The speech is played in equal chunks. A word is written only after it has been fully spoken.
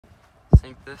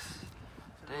think this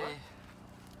day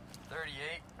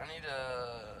 38. I need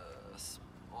to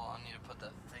put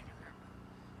that thing in there.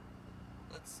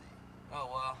 Let's see. Oh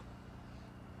wow,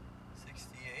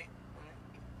 68.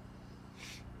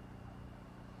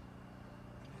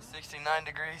 69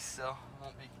 degrees, so it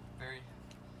won't be very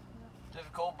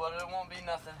difficult, but it won't be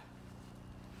nothing.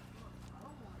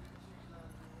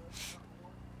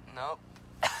 Nope.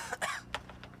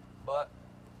 But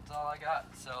that's all I got,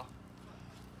 so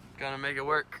gonna make it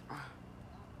work.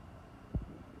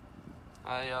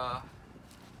 I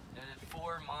did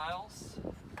 4 miles.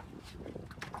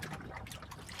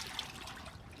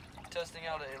 Testing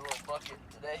out a little bucket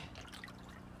today.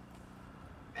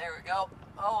 There we go.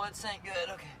 Oh, it ain't good.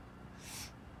 Okay.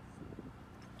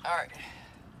 Alright.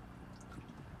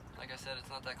 Like I said, it's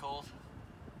not that cold.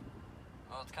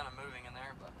 Well, it's kind of moving in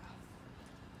there, but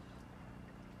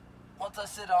once I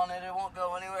sit on it, it won't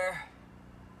go anywhere.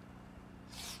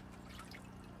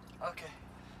 Okay.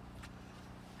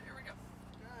 Here we go.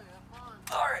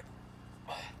 Alright.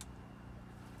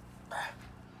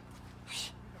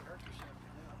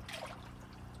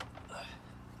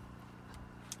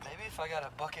 Maybe if I got a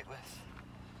bucket with,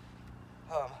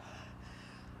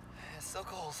 it's so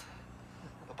cold.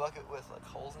 A bucket with like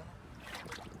holes in it.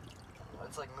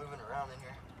 It's like moving around in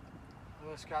here.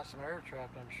 Well, it's got some air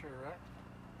trapped, I'm sure, right?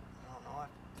 I don't know, I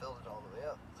filled it all the way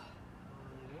up.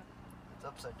 You did? It's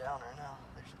upside down right now.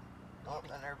 Oh,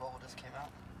 an air bubble just came out.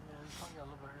 Yeah, it's probably got a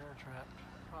little bit of air trapped.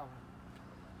 Probably.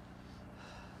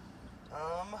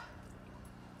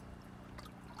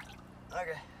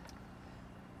 Okay. I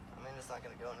mean, it's not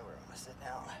gonna go anywhere. I'm gonna sit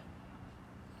down.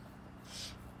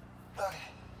 Okay.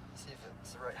 See if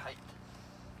it's the right height.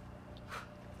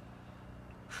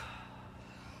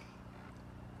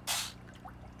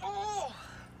 Oh!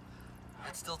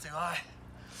 It's still too high.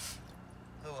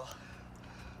 Oh well.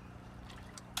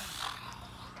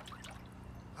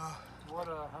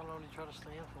 How long do you try to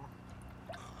stand for?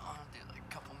 I'll do like a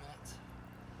couple minutes.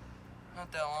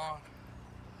 Not that long.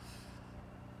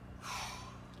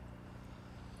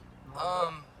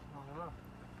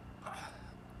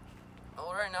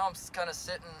 Well, right now I'm just kind of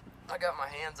sitting. I got my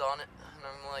hands on it, and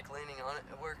I'm like leaning on it.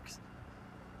 It works.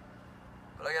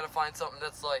 But I gotta find something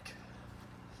that's like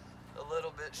a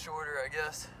little bit shorter, I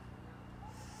guess.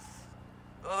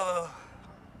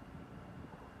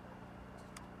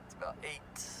 It's about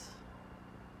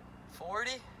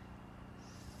 8:40.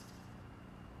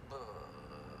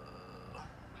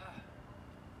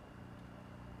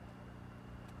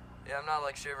 Yeah, I'm not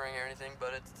like shivering or anything,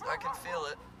 but I can feel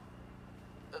it.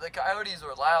 The coyotes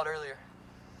were loud earlier.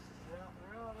 Yeah,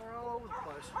 they're all over the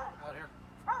place out here.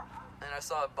 And I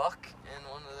saw a buck in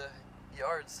one of the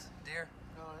yards, deer.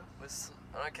 Oh, yeah.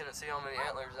 I couldn't see how many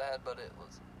antlers it had, but it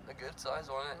was a good size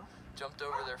one. It jumped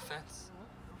over their fence,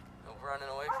 running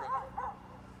away from me. I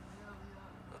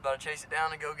was about to chase it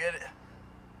down and go get it.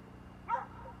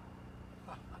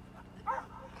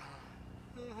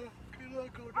 Good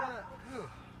luck with that.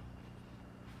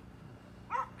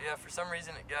 Yeah, for some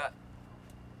reason it got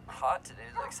hot today.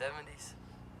 It was like 70s.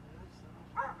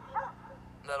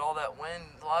 All that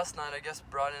wind last night, I guess,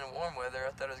 brought in warm weather.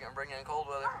 I thought it was gonna bring in cold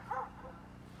weather,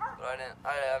 but I didn't.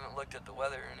 I haven't looked at the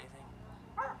weather or anything.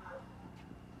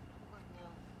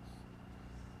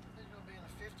 It's gonna be in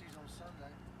the 50s on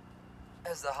Sunday.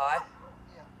 As the high?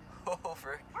 Yeah. Oh,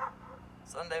 frick.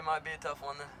 Sunday might be a tough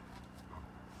one then.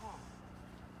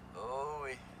 Oh,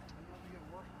 we.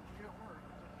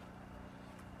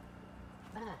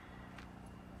 Cause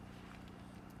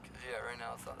yeah, right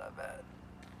now it's not that bad.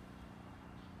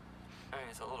 I mean,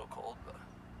 it's a little cold, but.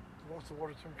 What's the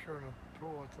water temperature in the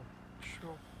pool at the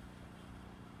school?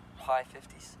 High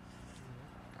 50s.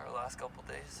 Our last couple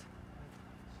days.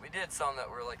 We did some that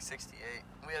were like 68.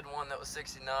 We had one that was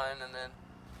 69, and then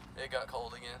it got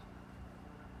cold again.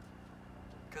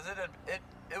 Cause it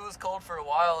was cold for a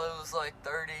while. It was like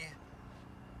 30. It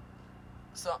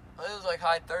was like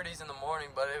high 30s in the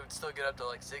morning, but it would still get up to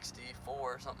like 64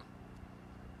 or something.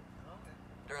 Okay.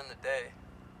 During the day.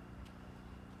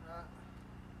 Right.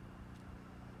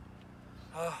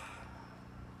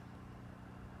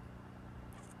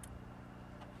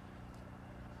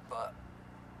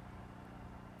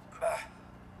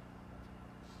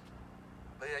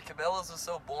 But yeah, Cabela's was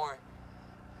so boring.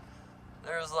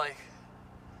 There was like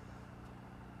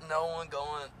no one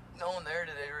there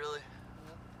today really.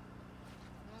 Yeah,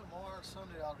 tomorrow and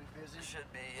Sunday I'll be busy. It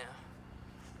should be, yeah.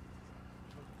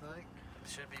 I think. It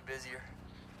should be busier.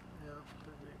 Yeah,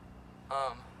 should be.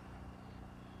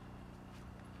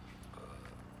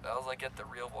 I was like at the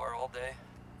real bar all day.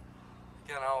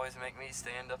 You can always make me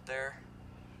stand up there.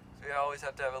 So you always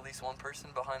have to have at least one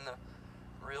person behind the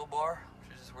reel bar,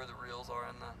 which is just where the reels are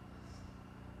in the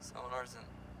sonars, and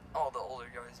all the older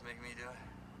guys make me do it.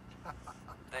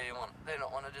 They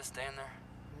don't want to just stand there.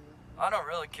 I don't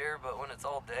really care, but when it's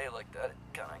all day like that, it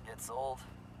kind of gets old.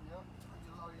 Yep.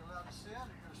 Are you allowed to sit or you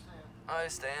gonna stand? I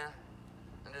stand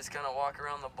and just kind of walk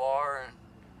around the bar and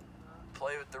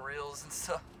play with the reels and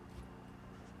stuff.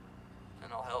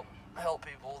 And I'll help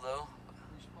people though.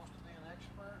 Are you supposed to be an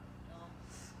expert?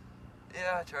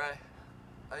 Yeah, I try.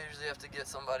 I usually have to get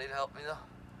somebody to help me though,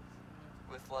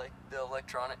 with like the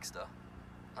electronic stuff.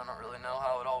 I don't really know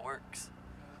how it all works.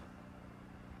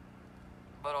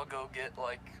 But I'll go get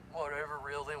like whatever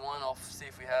reel they want. I'll see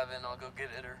if we have it and I'll go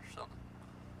get it or something.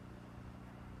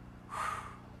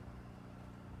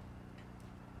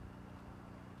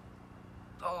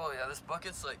 Oh yeah, this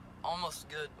bucket's like almost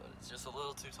good, but it's just a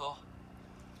little too tall.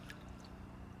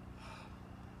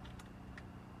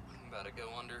 I'm about to go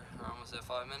under. We're almost at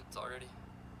 5 minutes already.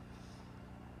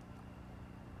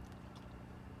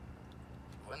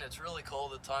 When it's really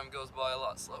cold, the time goes by a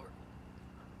lot slower.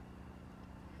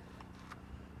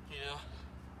 Yeah.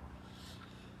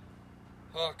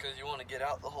 Oh, because you want to get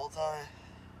out the whole time.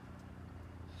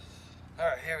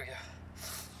 Alright, here we go.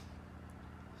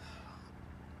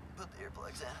 Put the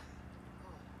earplugs in.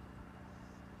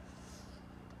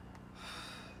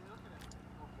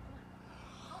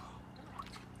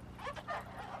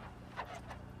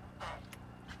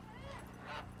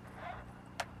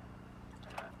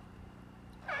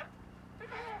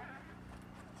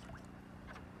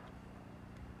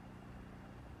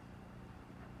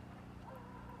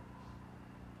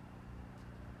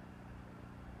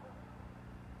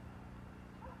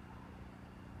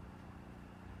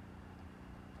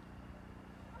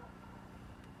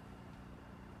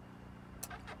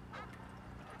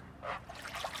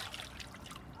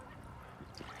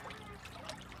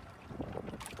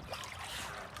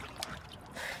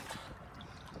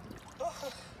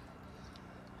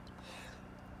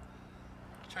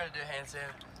 Trying to do a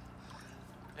handstand.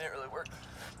 Didn't really work.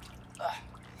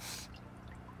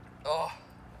 Oh,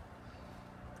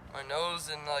 my nose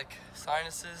and like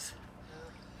sinuses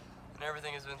and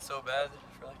everything has been so bad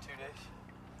for like 2 days.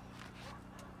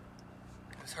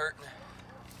 It was hurting.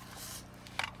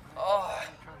 Oh.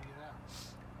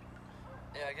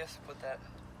 Yeah, I guess put that.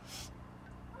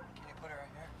 Can you put it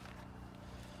right here?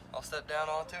 I'll step down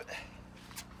onto it.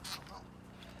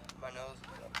 My nose is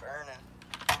burning.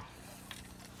 That's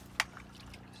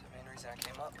the main reason I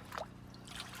came up.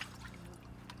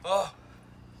 Oh.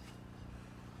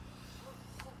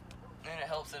 And it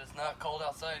helps that it's not cold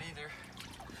outside either.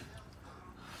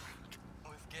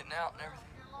 With getting out and everything.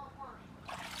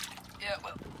 Yeah,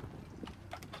 well.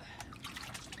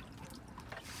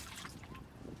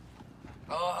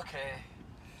 Oh, okay.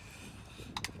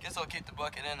 Guess I'll keep the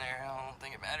bucket in there. I don't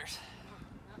think it matters.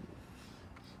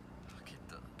 I'll keep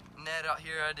the net out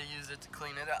here. I had to use it to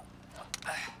clean it out.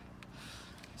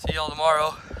 See y'all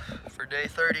tomorrow for day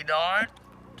 30 dawn.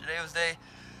 Today was day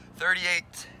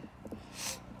 38.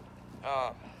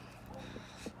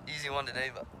 Easy one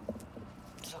today, but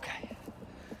it's okay.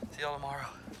 See y'all tomorrow.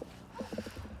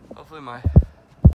 Hopefully my